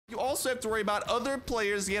also have to worry about other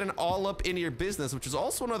players getting all up in your business, which is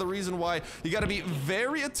also another reason why you gotta be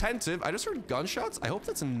very attentive. I just heard gunshots. I hope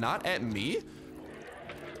that's not at me.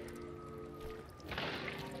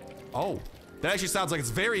 Oh, that actually sounds like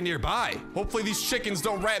it's very nearby. Hopefully these chickens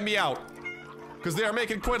don't rat me out, because they are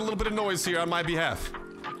making quite a little bit of noise here on my behalf.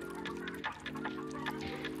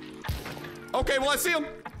 Okay, well, I see him.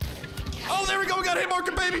 Oh, there we go. We got a hit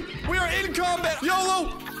marker, baby. We are in combat.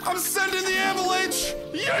 YOLO. I'm sending the Avalanche.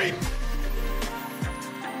 Yeet.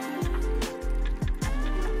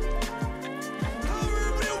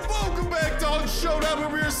 Welcome back to Hunt Showdown, where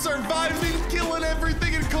we are surviving, killing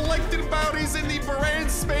everything, and collecting bounties in the brand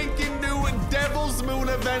spanking new Devil's Moon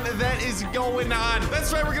event that is going on.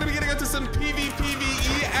 That's right, we're gonna be getting into some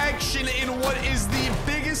PvPvE action in what is the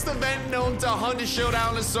biggest event known to Hunt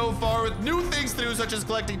Showdown so far, with new things to do such as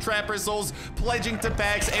collecting Trapper Souls, pledging to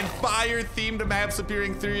packs, and fire-themed maps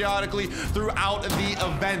appearing periodically throughout the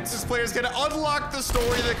event. This player's gonna unlock the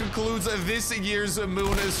story that concludes this year's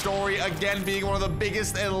Moon story, again being one of the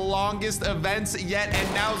biggest and longest events yet,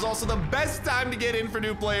 and now is also the best time to get in for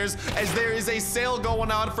new players, as there is a sale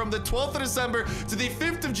going on from the 12th of December to the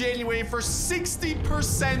 5th of January for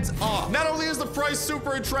 60% off. Not only is the price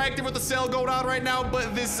super attractive with the sale going on right now,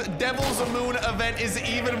 but this Devil's Moon event is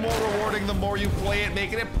even more rewarding the more you play it,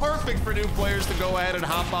 making it perfect for new players to go ahead and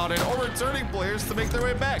hop on in, or returning players to make their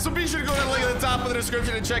way back. So be sure to go to the link at the top of the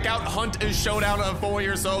description and check out Hunt Showdown for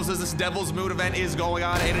yourselves, as this Devil's Moon event is going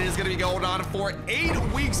on, and it is going to be going on for 8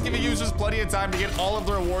 weeks, giving users plenty of time to get all of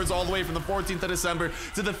the rewards all the way from the 14th of December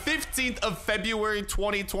to the 15th of February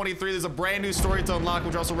 2023. There's a brand new story to unlock,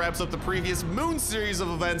 which also wraps up the previous Moon series of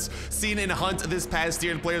events seen in Hunt this past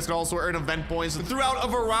year, and players can also earn event points throughout a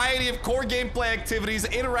variety of core gameplay activities,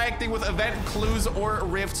 interacting with event clues or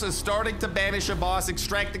rifts, starting to banish a boss,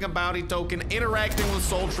 extracting a bounty token, interacting with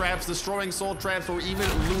soul traps, destroying soul traps, or even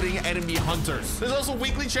looting enemy hunters. There's also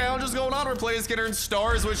weekly challenges going on where players can earn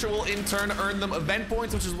stars, which will in turn earn them event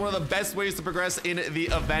points, which is one of the best ways to progress in the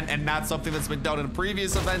event and not something that's been done in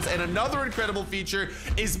previous events. And another incredible feature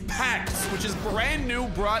is packs, which is brand new,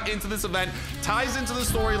 brought into this event, ties into the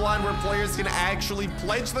storyline where players can actually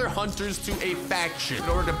pledge their hunters to a faction. In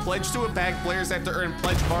order to pledge to a pack, players have to earn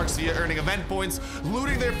pledge marks via earning event points,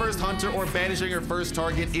 looting their first hunter, or banishing your first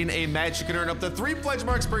target in a match. You can earn up to 3 pledge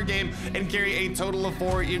marks per game and carry a total of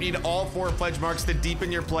 4. You need all 4 pledge marks to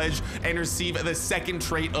deepen your pledge and receive the second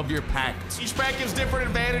trait of your pact. Each pack gives different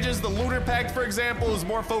advantages. The Lunar Pact, for example, is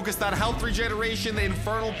more focused on health regeneration. The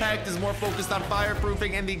Infernal Pact is more focused on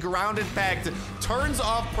fireproofing, and the Grounded Pact turns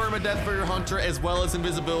off permadeath for your hunter as well as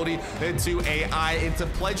invisibility to AI. And to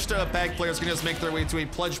pledge to a pack, players can just make their way to a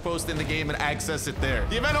pledge post in the game and access it there.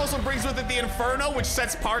 The event also brings with it the Inferno, which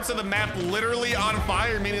sets parts of the map literally on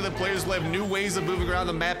fire, meaning that players will have new ways of moving around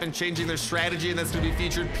the map and changing their strategy, and that's going to be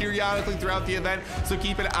featured periodically throughout the event, so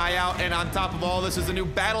keep an eye out. And on top of all this is a new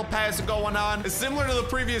battle pass going on. Similar to the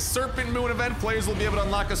previous Serpent Moon event, players will be able to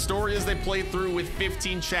unlock a story as they play through with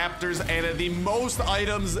 15 chapters and the most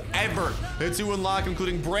items ever to unlock,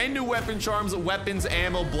 including brand new weapon charms, weapons,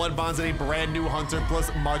 ammo, blood bonds, and a brand new hunter,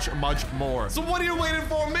 plus much, much more. So what are you waiting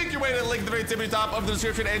for? Make your way to the link at the very tippy top of the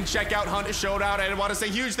description and check out Hunt Showdown. And I want to say a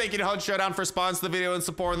huge thank you to Hunt Showdown for sponsoring the video and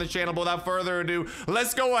supporting the channel. But without further ado,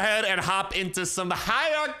 let's go ahead and hop into some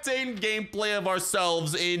high-octane gameplay of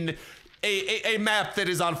ourselves in a map that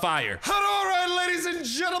is on fire. All right, ladies and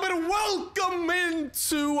gentlemen, welcome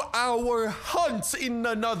into our hunt in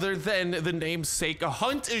none other than the namesake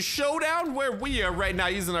Hunt Showdown, where we are right now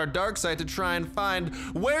using our dark side to try and find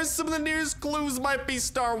where some of the nearest clues might be.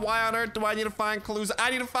 Star, why on earth do I need to find clues?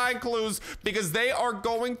 I need to find clues because they are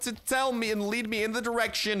going to tell me and lead me in the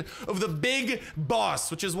direction of the big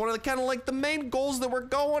boss, which is one of the kind of like the main goals that we're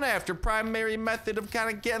going after. Primary method of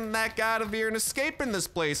kind of getting that guy out of here and escaping this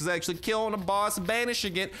place is actually killing a boss,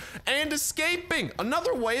 banishing it, and escaping.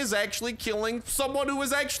 Another way is actually killing someone who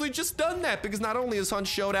has actually just done that, because not only is Hunt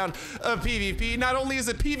Showdown PvP, not only is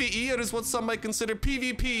it PvE, it is what some might consider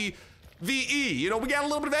PvP VE. You know, we got a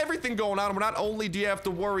little bit of everything going on. Not only do you have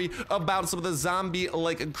to worry about some of the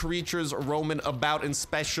zombie-like creatures roaming about and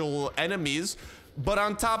special enemies, but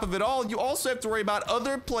on top of it all, you also have to worry about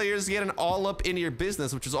other players getting all up in your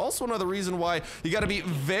business, which is also another reason why you got to be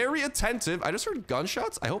very attentive. I just heard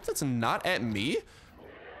gunshots. I hope that's not at me.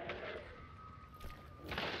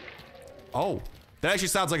 Oh, that actually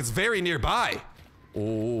sounds like it's very nearby.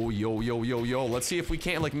 Oh, yo, yo, yo, yo. Let's see if we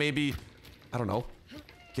can't, like, maybe, I don't know,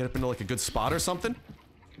 get up into, like, a good spot or something.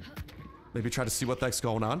 Maybe try to see what the heck's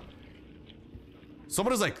going on.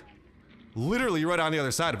 Someone is, like, literally right on the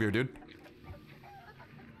other side of here, dude.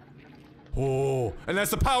 Oh, and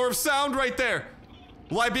that's the power of sound right there.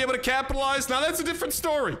 Will I be able to capitalize? Now that's a different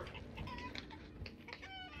story.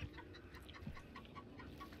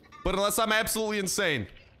 But unless I'm absolutely insane,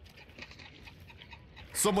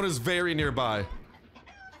 someone is very nearby.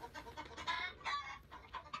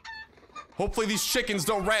 Hopefully these chickens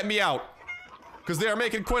don't rat me out, because they are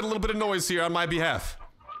making quite a little bit of noise here on my behalf.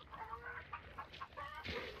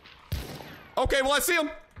 Okay, well, I see him.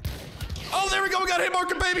 Oh, there we go. We got a hit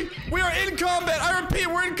marker, baby. We are in combat. I repeat,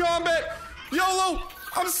 we're in combat. YOLO.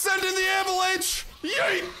 I'm sending the Avalanche.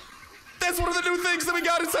 Yay. That's one of the new things that we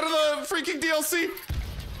got inside of the freaking DLC.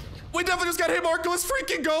 We definitely just got hit marker. Let's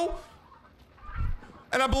freaking go.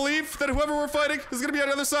 And I believe that whoever we're fighting is going to be on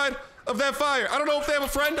the other side of that fire. I don't know if they have a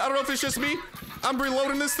friend. I don't know if it's just me. I'm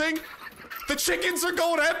reloading this thing. The chickens are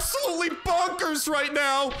going absolutely bonkers right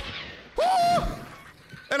now. Woo!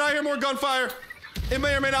 And I hear more gunfire. It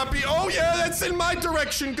may or may not be. Oh, yeah, that's in my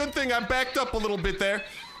direction. Good thing I backed up a little bit there.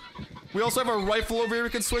 We also have a rifle over here we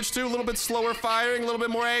can switch to. A little bit slower firing, a little bit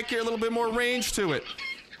more accurate, a little bit more range to it.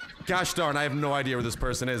 Gosh darn, I have no idea where this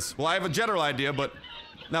person is. Well, I have a general idea, but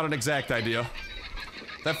not an exact idea.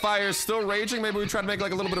 That fire is still raging. Maybe we try to make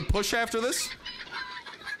like a little bit of push after this.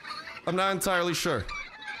 I'm not entirely sure.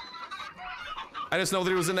 I just know that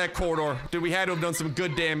he was in that corridor. Dude, we had to have done some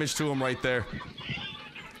good damage to him right there.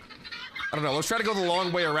 I don't know. Let's try to go the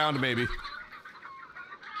long way around, maybe.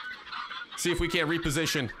 See if we can't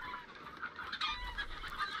reposition.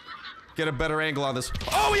 Get a better angle on this.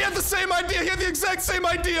 Oh, he had the same idea. He had the exact same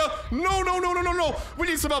idea. No, no, no, no, no, no. We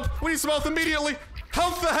need some help. We need some health immediately.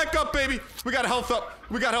 Health the heck up, baby. We got health up.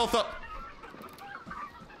 We got health up.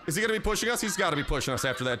 Is he gonna be pushing us? He's gotta be pushing us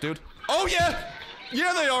after that, dude. Oh, yeah.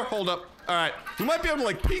 Yeah, they are. Hold up. All right. We might be able to,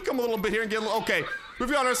 like, peek him a little bit here and get a little... Okay. We've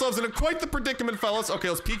got ourselves in quite the predicament, fellas. Okay,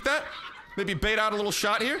 let's peek that. Maybe bait out a little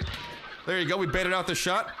shot here. There you go. We baited out the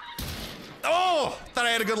shot. Oh! Thought I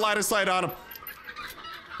had a good line of sight on him.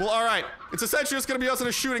 Well, all right. It's essentially just gonna be us in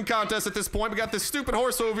a shooting contest at this point. We got this stupid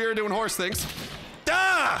horse over here doing horse things.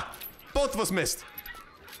 Ah! Both of us missed.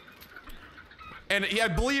 And I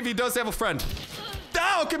believe he does have a friend.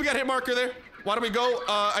 Ah! Okay, we got a hit marker there. Why don't we go?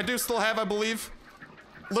 I do still have, I believe,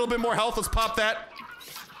 a little bit more health. Let's pop that.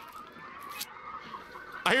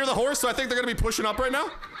 I hear the horse, so I think they're gonna be pushing up right now.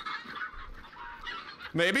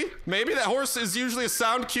 Maybe. Maybe that horse is usually a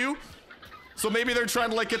sound cue. So maybe they're trying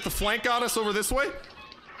to like get the flank on us over this way.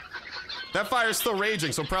 That fire is still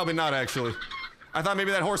raging, so probably not actually. I thought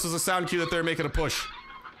maybe that horse was a sound cue that they're making a push.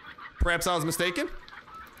 Perhaps I was mistaken.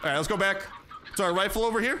 All right, let's go back to our rifle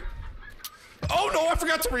over here. Oh no, I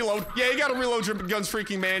forgot to reload. Yeah, you gotta reload your guns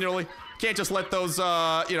freaking manually. Can't just let those,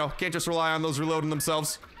 you know, can't just rely on those reloading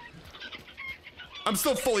themselves. I'm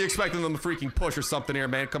still fully expecting them to freaking push or something here,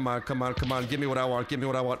 man. Come on, come on, come on. Give me what I want. Give me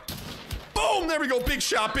what I want. Boom! There we go. Big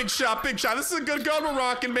shot, big shot, big shot. This is a good gun we're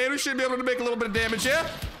rocking, man. We should be able to make a little bit of damage, yeah?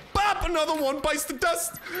 Bop! Another one. Bites the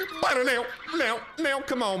dust. Bite her now.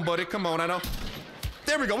 Come on, buddy. Come on, I know.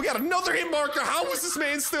 There we go. We got another hit marker. How is this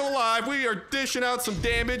man still alive? We are dishing out some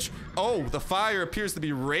damage. Oh, the fire appears to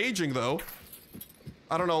be raging, though.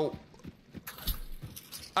 I don't know.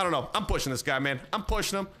 I'm pushing this guy, man. I'm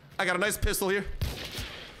pushing him. I got a nice pistol here.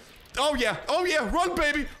 Oh yeah, run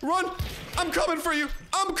baby, run. I'm coming for you,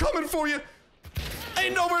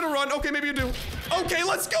 Ain't nowhere to run. Okay, maybe you do. Okay,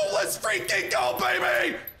 let's go, let's freaking go,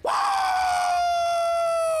 baby. Woo!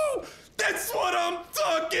 That's what I'm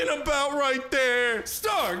talking about right there.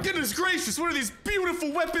 Star, goodness gracious, what are these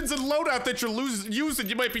beautiful weapons and loadout that you're using?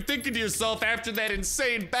 You might be thinking to yourself after that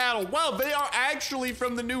insane battle, well, they are actually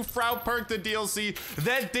from the new Frau Perchta DLC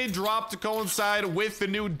that did drop to coincide with the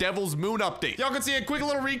new Devil's Moon update. Y'all can see a quick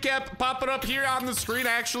little recap popping up here on the screen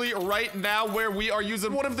actually right now where we are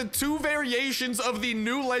using one of the 2 variations of the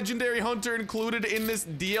new Legendary Hunter included in this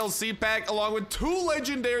DLC pack along with 2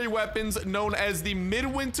 legendary weapons known as the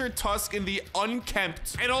Midwinter Tusk in the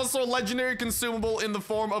Unkempt, and also a legendary consumable in the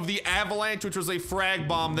form of the Avalanche, which was a frag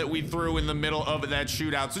bomb that we threw in the middle of that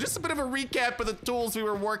shootout. So just a bit of a recap of the tools we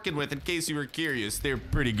were working with in case you were curious. They're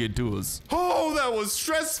pretty good tools. Oh, that was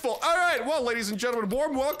stressful. All right, well, ladies and gentlemen,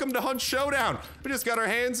 warm welcome to Hunt Showdown. We just got our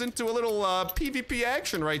hands into a little PvP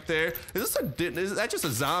action right there. Is that just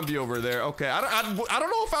a zombie over there? Okay, I don't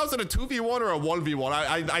know if I was in a 2v1 or a 1v1.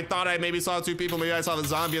 I thought I maybe saw 2 people. Maybe I saw the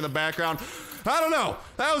zombie in the background. I don't know.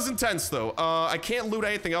 That was intense, though. I can't loot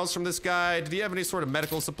anything else from this guy. Did he have any sort of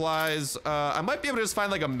medical supplies? I might be able to just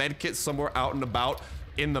find, like, a med kit somewhere out and about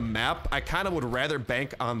in the map. I kind of would rather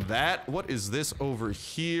bank on that. What is this over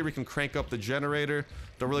here? We can crank up the generator.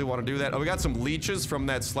 Don't really want to do that. Oh, we got some leeches from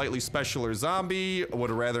that slightly specialer zombie. I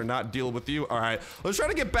would rather not deal with you. All right. Let's try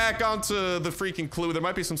to get back onto the freaking clue. There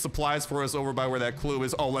might be some supplies for us over by where that clue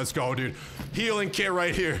is. Oh, let's go, dude. Healing kit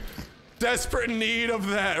right here. Desperate need of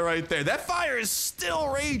that right there. That fire is still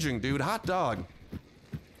raging, dude. Hot dog.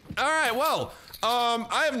 All right, well,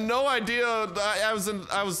 I have no idea. I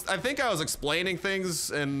think I was explaining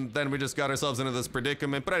things, and then we just got ourselves into this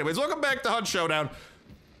predicament. But anyways, welcome back to Hunt Showdown,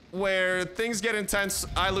 where things get intense,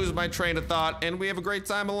 I lose my train of thought, and we have a great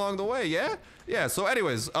time along the way, yeah? Yeah, so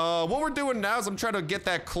anyways, what we're doing now is I'm trying to get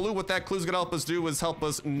that clue. What that clue's gonna help us do is help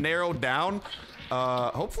us narrow down.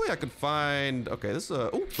 Hopefully I could find, okay, this is a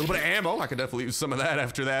little bit of ammo. I could definitely use some of that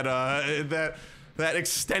after that, that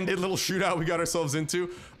extended little shootout we got ourselves into.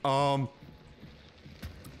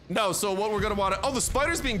 No, so what we're gonna want to, oh, the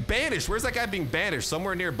spider's being banished. Where's that guy being banished?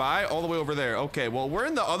 Somewhere nearby? All the way over there. Okay, well, we're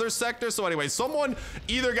in the other sector. So anyway, someone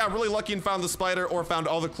either got really lucky and found the spider or found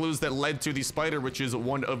all the clues that led to the spider, which is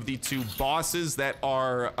one of the two bosses that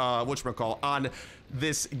are, whatchamacall, on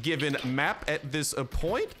this given map at this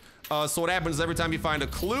point. So what happens every time you find a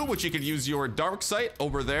clue, which you can use your dark sight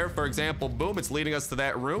over there, for example, boom, it's leading us to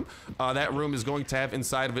that room. That room is going to have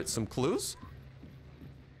inside of it some clues.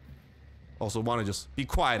 Also want to just be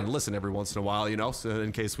quiet and listen every once in a while, you know, so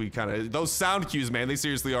in case we kind of, those sound cues, man, they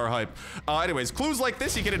seriously are hype. Anyways, clues like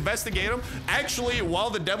this, you can investigate them. Actually, while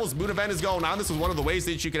the Devil's Moon event is going on, this is one of the ways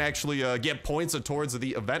that you can actually get points towards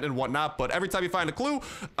the event and whatnot. But every time you find a clue,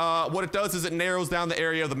 what it does is it narrows down the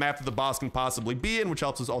area of the map that the boss can possibly be in, which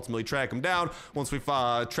helps us ultimately track him down. Once we've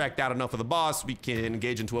tracked down enough of the boss, we can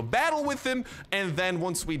engage into a battle with him. And then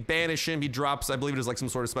once we banish him, he drops, I believe it is like some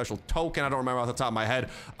sort of special token, I don't remember off the top of my head,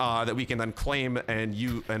 that we can then claim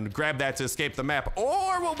and grab that to escape the map.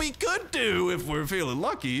 Or what we could do, if we're feeling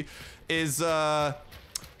lucky, is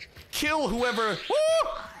kill whoever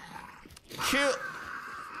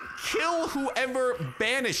kill whoever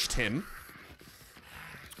banished him.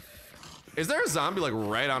 Is there a zombie like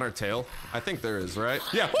right on our tail? I think there is, right?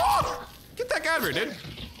 Yeah. Get that guy over here, dude.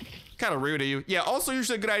 Kind of rude of you. Yeah, also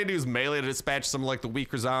usually a good idea to use melee to dispatch some like the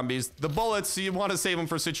weaker zombies. The bullets, you want to save them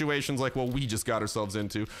for situations like what we just got ourselves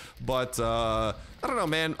into. But I don't know,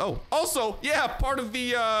 man. Oh, also, yeah, part of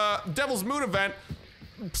the Devil's Moon event,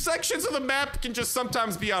 sections of the map can just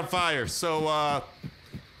sometimes be on fire. So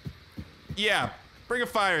yeah, bring a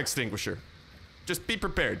fire extinguisher. Just be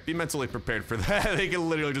prepared. Be mentally prepared for that. They can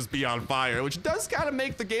literally just be on fire, which does kind of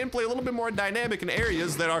make the gameplay a little bit more dynamic in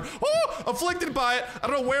areas that are, afflicted by it. I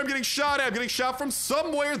don't know where I'm getting shot at. I'm getting shot from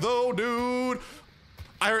somewhere, though, dude.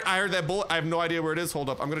 I heard that bullet. I have no idea where it is. Hold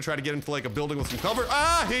up. I'm going to try to get into, like, a building with some cover.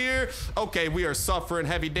 Here. Okay, we are suffering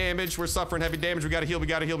heavy damage. We're suffering heavy damage. We got to heal. We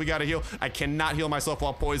got to heal. We got to heal. I cannot heal myself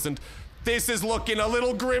while poisoned. This is looking a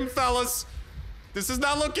little grim, fellas. This is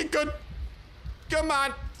not looking good. Come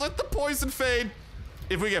on, let the poison fade.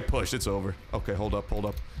 If we get pushed, it's over. Okay, hold up, hold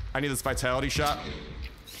up. I need this vitality shot.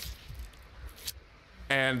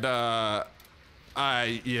 And, yeah,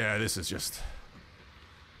 this is just,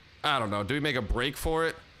 I don't know. Do we make a break for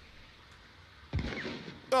it?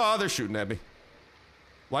 Oh, they're shooting at me.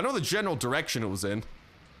 Well, I know the general direction it was in. It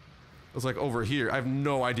was like over here. I have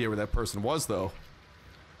no idea where that person was, though.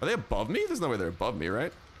 Are they above me? There's no way they're above me,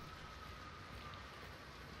 right?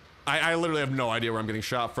 I literally have no idea where I'm getting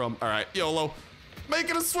shot from. All right, YOLO.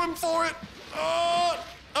 Making a swim for it.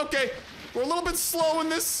 Okay. We're a little bit slow in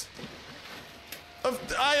this.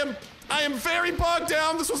 I am very bogged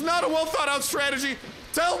down. This was not a well thought out strategy.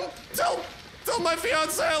 Tell my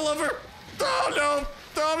fiance I love her. Oh no.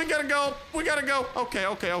 Oh, we gotta go. We gotta go.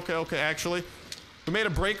 Okay. Actually, we made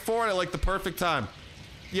a break for it at like the perfect time.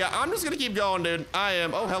 Yeah, I'm just gonna keep going, dude. I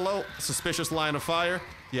am. Oh, hello. Suspicious line of fire.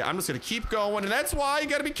 Yeah, I'm just gonna keep going, and that's why you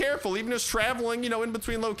gotta be careful, even just traveling, you know, in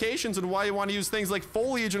between locations, and why you want to use things like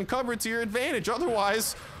foliage and cover to your advantage.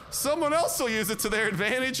 Otherwise, someone else will use it to their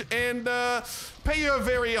advantage and pay you a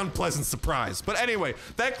very unpleasant surprise. But anyway,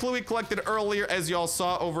 that clue we collected earlier, as y'all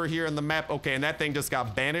saw over here in the map, okay, and that thing just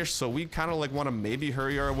got banished, so we kind of like want to maybe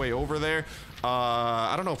hurry our way over there.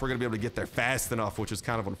 I don't know if we're gonna be able to get there fast enough, which is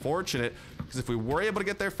kind of unfortunate, because if we were able to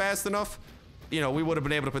get there fast enough, you know, we would have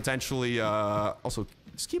been able to potentially, also,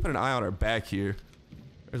 just keeping an eye on our back here.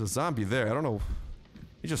 There's a zombie there. I don't know.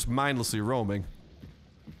 He's just mindlessly roaming.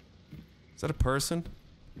 Is that a person?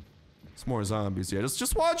 It's more zombies. Yeah,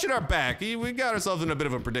 just watching our back. We got ourselves in a bit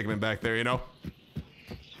of a predicament back there, you know?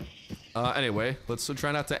 Anyway, let's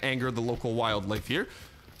try not to anger the local wildlife here.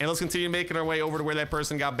 And let's continue making our way over to where that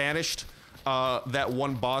person got banished. That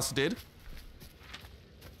one boss did.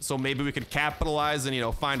 So maybe we could capitalize and, you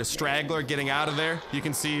know, find a straggler getting out of there. You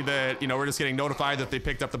can see that, you know, we're just getting notified that they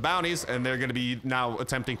picked up the bounties and they're going to be now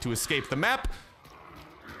attempting to escape the map.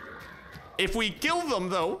 If we kill them,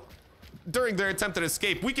 though, during their attempted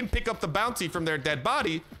escape, we can pick up the bounty from their dead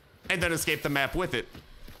body and then escape the map with it,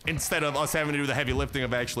 instead of us having to do the heavy lifting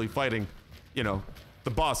of actually fighting, you know, the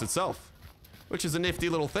boss itself, which is a nifty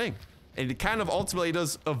little thing. And it kind of ultimately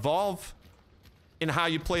does evolve in how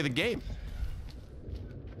you play the game.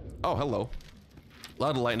 Oh, hello. A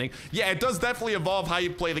lot of lightning. Yeah, it does definitely evolve how you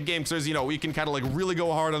play the game. So there's, you know, you can kind of like really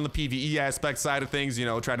go hard on the PvE aspect side of things, you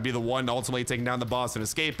know, try to be the one ultimately taking down the boss and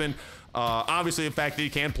escaping. Obviously, the fact that you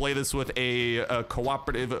can play this with a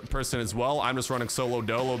cooperative person as well. I'm just running solo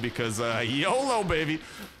dolo because YOLO, baby.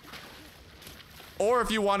 Or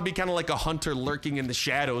if you want to be kind of like a hunter lurking in the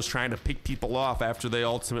shadows trying to pick people off after they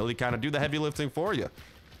ultimately kind of do the heavy lifting for you.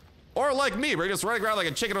 Or like me, we're just running around like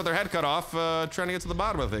a chicken with their head cut off, trying to get to the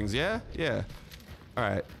bottom of things. Yeah? Yeah. All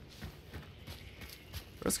right.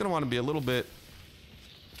 We're just gonna want to be a little bit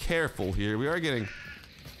careful here. We are getting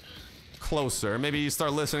closer. Maybe you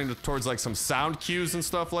start listening towards like some sound cues and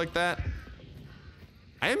stuff like that.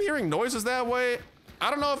 I am hearing noises that way. I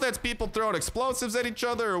don't know if that's people throwing explosives at each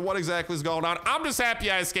other or what exactly is going on. I'm just happy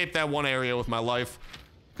I escaped that one area with my life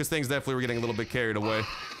because things definitely were getting a little bit carried away.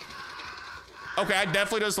 Okay, I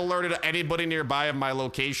definitely just alerted anybody nearby of my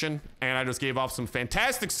location, and I just gave off some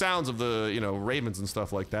fantastic sounds of the, you know, ravens and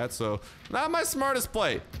stuff like that, so not my smartest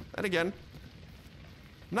play. And again,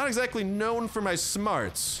 not exactly known for my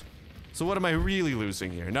smarts. So what am I really losing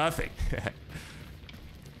here? Nothing.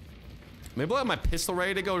 Maybe I'll have my pistol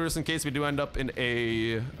ready to go just in case we do end up in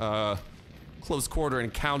a close quarter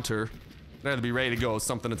encounter. I'd rather be ready to go with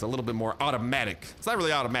something that's a little bit more automatic. It's not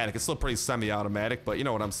really automatic, it's still pretty semi-automatic, but you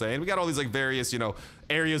know what I'm saying. We got all these like various, you know,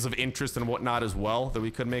 areas of interest and whatnot as well that we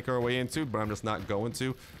could make our way into, but I'm just not going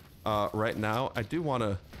to right now. I do want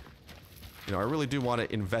to, you know, I really do want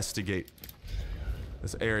to investigate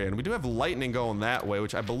this area. And we do have lightning going that way,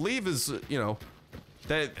 which I believe is, you know,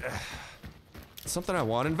 that something I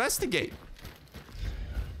want to investigate.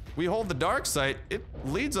 We hold the dark site, it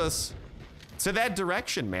leads us to that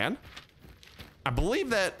direction, man. I believe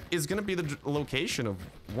that is going to be the location of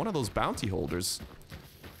one of those bounty holders.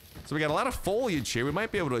 So we got a lot of foliage here. We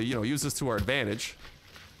might be able to, you know, use this to our advantage.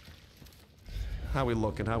 How we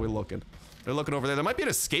looking? How we looking? They're looking over there. There might be an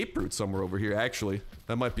escape route somewhere over here, actually.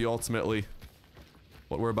 That might be ultimately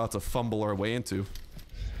what we're about to fumble our way into.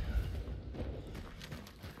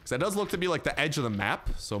 Because that does look to be like the edge of the map,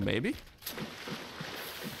 so maybe. You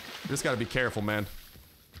just got to be careful, man.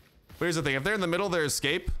 But here's the thing. If they're in the middle of their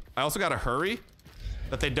escape, I also got to hurry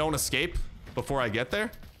that they don't escape before I get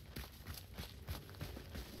there.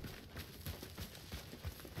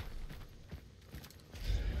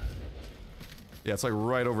 Yeah, it's like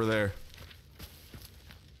right over there.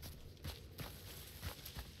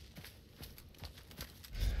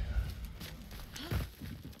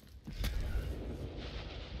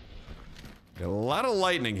 Got a lot of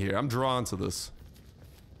lightning here. I'm drawn to this.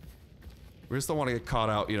 We just don't want to get caught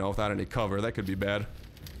out, you know, without any cover. That could be bad.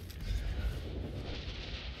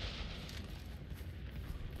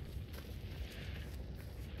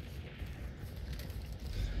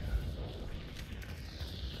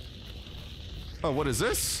 Oh, what is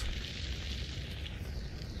this?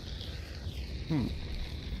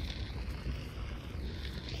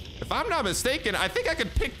 If I'm not mistaken, I think I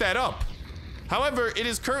could pick that up. However, it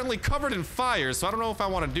is currently covered in fire, so I don't know if I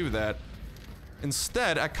want to do that.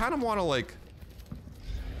 Instead, I kind of want to, like,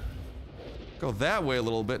 go that way a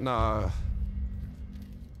little bit. Nah.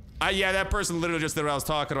 Yeah, that person literally just did what I was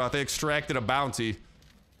talking about. They extracted a bounty.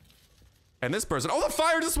 And this person... Oh, the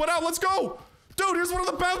fire just went out! Let's go! Dude, here's one of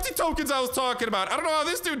the bounty tokens I was talking about. I don't know how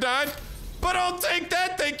this dude died, but I'll take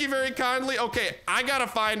that. Thank you very kindly. Okay, I gotta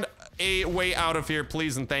find a way out of here,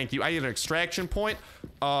 please and thank you. I need an extraction point.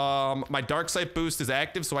 My dark sight boost is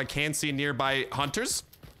active, so I can see nearby hunters.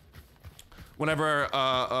 Whenever,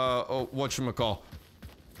 whatchamacall.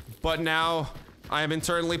 But now, I am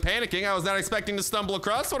internally panicking. I was not expecting to stumble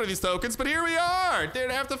across one of these tokens, but here we are.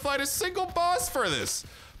 Didn't have to fight a single boss for this.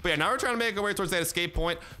 But yeah, now we're trying to make our way towards that escape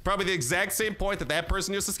point. Probably the exact same point that that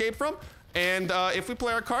person just escaped from. And if we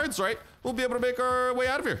play our cards right, we'll be able to make our way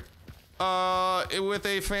out of here. With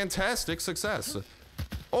a fantastic success.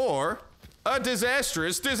 Or a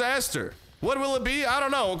disastrous disaster. What will it be? I don't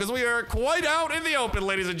know, because we are quite out in the open,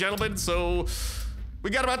 ladies and gentlemen. So we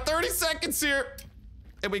got about 30 seconds here.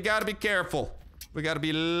 And we gotta be careful. We gotta be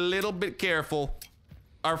a little bit careful.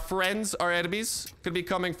 Our friends, our enemies, could be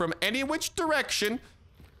coming from any which direction.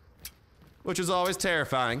 Which is always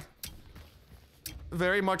terrifying.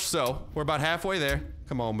 Very much so. We're about halfway there.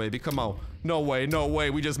 Come on, baby, come on. No way, no way.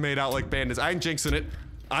 We just made out like bandits. I ain't jinxing it.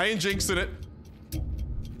 I ain't jinxing it.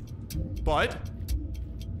 But...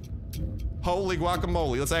 holy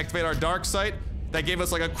guacamole. Let's activate our dark sight. That gave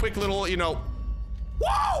us like a quick little, you know...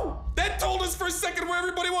 Whoa! That told us for a second where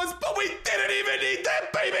everybody was, but we didn't even need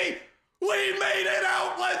that, baby! We made it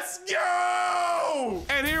out! Let's go!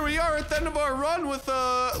 And here we are at the end of our run with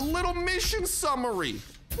a little mission summary.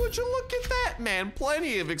 Would you look at that, man?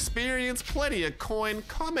 Plenty of experience, plenty of coin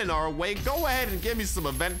coming our way. Go ahead and give me some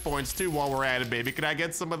event points too while we're at it, baby. Can I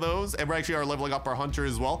get some of those? And we actually are leveling up our hunter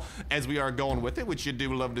as well as we are going with it, which you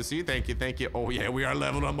do love to see. Thank you, thank you. Oh yeah, we are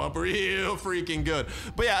leveling them up real freaking good.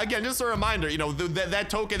 But yeah, again, just a reminder, you know, that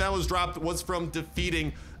token that was dropped was from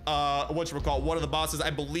defeating one of the bosses. I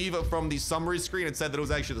believe from the summary screen it said that it was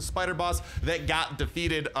actually the spider boss that got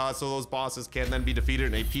defeated, so those bosses can then be defeated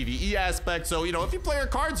in a PvE aspect. So, you know, if you play your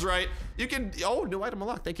cards right, you can, oh, new item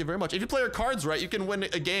unlocked, thank you very much. If you play your cards right, you can win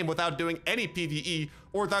a game without doing any PvE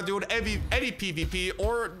or without doing any PvP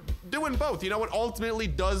or doing both. You know, it ultimately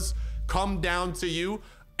does come down to you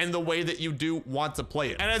and the way that you do want to play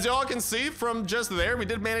it. And as y'all can see from just there, we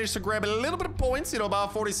did manage to grab a little bit of points, you know,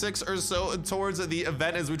 about 46 or so towards the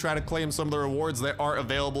event as we try to claim some of the rewards that are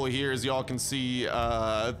available here, as y'all can see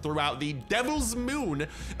throughout the Devil's Moon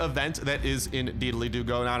event that is indeedly do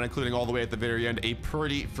going on, including all the way at the very end, a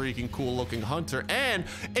pretty freaking cool looking hunter and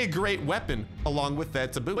a great weapon along with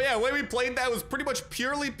that to boot. But yeah, the way we played that was pretty much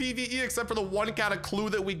purely PvE, except for the one kind of clue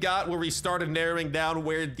that we got where we started narrowing down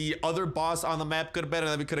where the other boss on the map could have been, and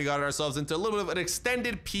then we could have gotten ourselves into a little bit of an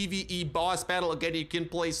extended PvE boss battle. Again, you can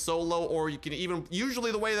play solo, or you can even,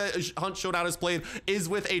 usually the way that Hunt Showdown is played is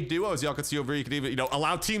with a duo. As y'all can see over here, you can even, you know,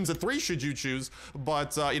 allow teams of 3 should you choose,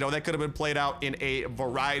 but you know, that could have been played out in a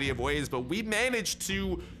variety of ways. But we managed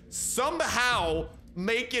to somehow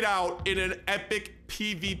make it out in an epic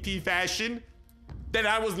PvP fashion that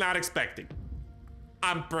I was not expecting.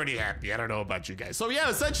 I'm pretty happy. I don't know about you guys. So yeah,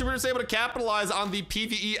 essentially we were just able to capitalize on the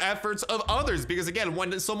PvE efforts of others, because again,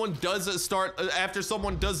 when someone does start, after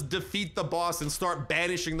someone does defeat the boss and start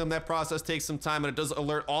banishing them, that process takes some time, and it does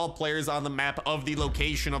alert all players on the map of the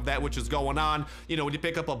location of that which is going on. You know, when you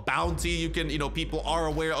pick up a bounty, you can, you know, people are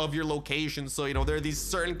aware of your location. So, you know, there are these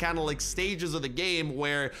certain kind of like stages of the game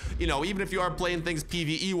where, you know, even if you are playing things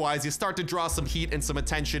PvE wise, you start to draw some heat and some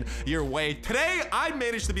attention your way. Today, I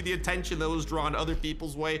managed to be the attention that was drawn other people's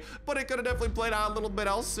way, but it could have definitely played out a little bit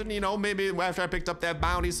else. And, you know, maybe after I picked up that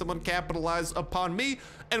bounty, someone capitalized upon me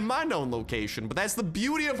and my known location. But that's the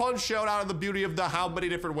beauty of Hunt Showdown and the beauty of how many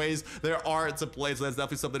different ways there are to play. So that's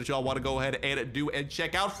definitely something that y'all want to go ahead and do and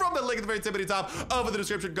check out from the link at the very tippity top of the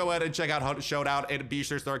description. Go ahead and check out Hunt Showdown and be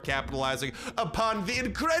sure to start capitalizing upon the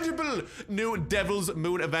incredible new Devil's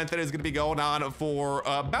Moon event that is going to be going on for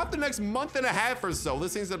about the next month and a half or so.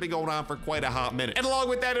 This thing's going to be going on for quite a hot minute. And along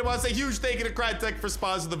with that, I want to say a huge thank you to Crytek for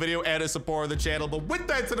sponsoring the video and a support of the channel. But with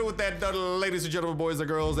that to do with that done, ladies and gentlemen, boys and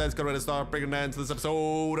girls, that's going to start bringing an end to this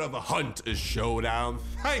episode of Hunt Showdown.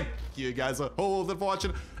 Thank you guys a whole lot for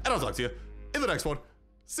watching, and I'll talk to you in the next one.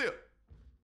 See ya.